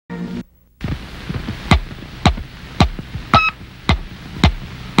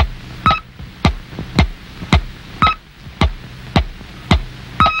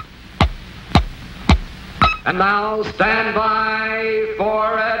And now stand by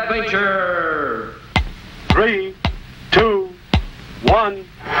for adventure. 3, 2, 1.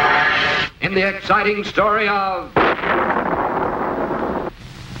 In the exciting story of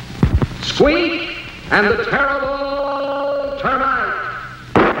Squeek and the Terrible Termite.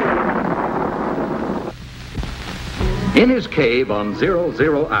 In his cave on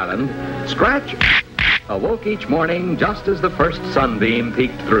 00 Island, Scratch awoke each morning just as the first sunbeam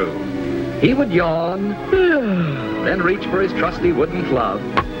peeked through. He would yawn, then reach for his trusty wooden club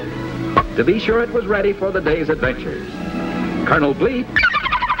to be sure it was ready for the day's adventures. Colonel Bleep,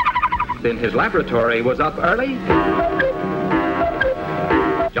 in his laboratory, was up early,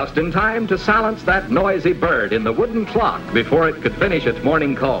 just in time to silence that noisy bird in the wooden clock before it could finish its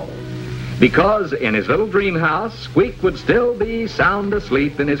morning call. Because in his little dream house, Squeek would still be sound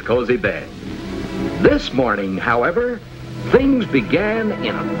asleep in his cozy bed. This morning, however, things began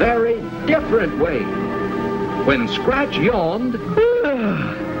in a very different way. When Scratch yawned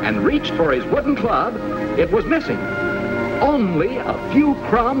and reached for his wooden club, it was missing. Only a few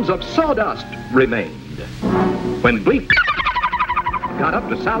crumbs of sawdust remained. When Bleep got up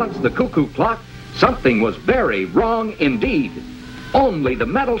to silence the cuckoo clock, something was very wrong indeed. Only the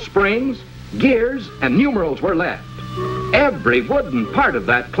metal springs, gears, and numerals were left. Every wooden part of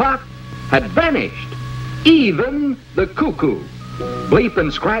that clock had vanished, even the cuckoo. Bleep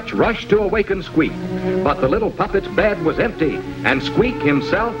and Scratch rushed to awaken Squeek, but the little puppet's bed was empty, and Squeek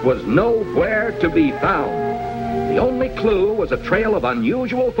himself was nowhere to be found. The only clue was a trail of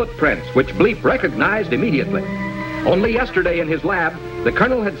unusual footprints, which Bleep recognized immediately. Only yesterday in his lab, the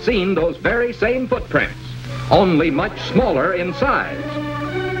Colonel had seen those very same footprints, only much smaller in size.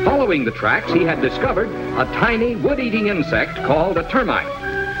 Following the tracks, he had discovered a tiny wood-eating insect called a termite.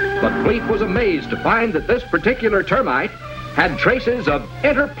 But Bleep was amazed to find that this particular termite had traces of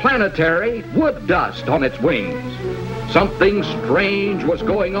interplanetary wood dust on its wings. Something strange was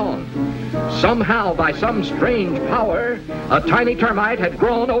going on. Somehow, by some strange power, a tiny termite had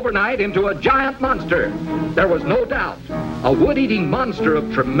grown overnight into a giant monster. There was no doubt. A wood-eating monster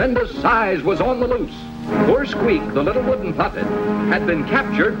of tremendous size was on the loose. Poor Squeek, the little wooden puppet, had been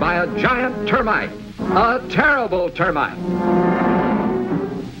captured by a giant termite. A terrible termite.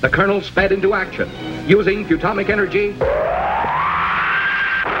 The Colonel sped into action. Using atomic energy,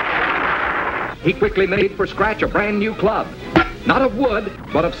 he quickly made for Scratch a brand new club. Not of wood,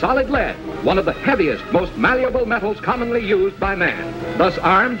 but of solid lead, one of the heaviest, most malleable metals commonly used by man. Thus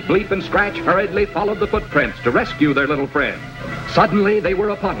armed, Bleep and Scratch hurriedly followed the footprints to rescue their little friend. Suddenly, they were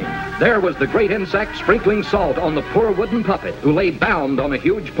upon him. There was the great insect sprinkling salt on the poor wooden puppet, who lay bound on a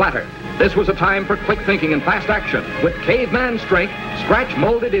huge platter. This was a time for quick thinking and fast action. With caveman strength, Scratch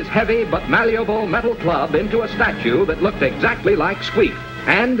molded his heavy but malleable metal club into a statue that looked exactly like Squeek.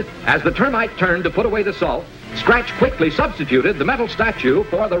 And as the termite turned to put away the salt, Scratch quickly substituted the metal statue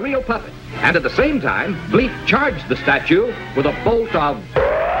for the real puppet. And at the same time, Bleep charged the statue with a bolt of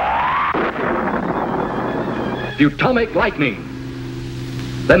atomic lightning.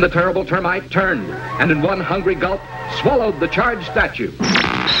 Then the terrible termite turned, and in one hungry gulp, swallowed the charged statue.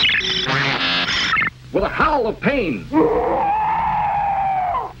 With a howl of pain,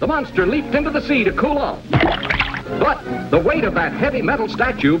 the monster leaped into the sea to cool off. But the weight of that heavy metal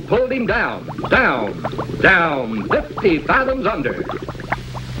statue pulled him down, 50 fathoms under.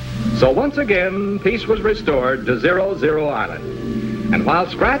 So once again, peace was restored to 00 Island. And while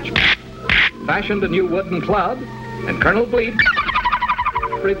Scratch fashioned a new wooden club, and Colonel Bleep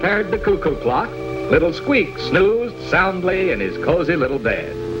repaired the cuckoo clock, little Squeek snoozed soundly in his cozy little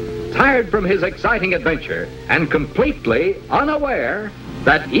bed, tired from his exciting adventure and completely unaware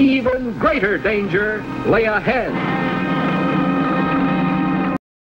that even greater danger lay ahead.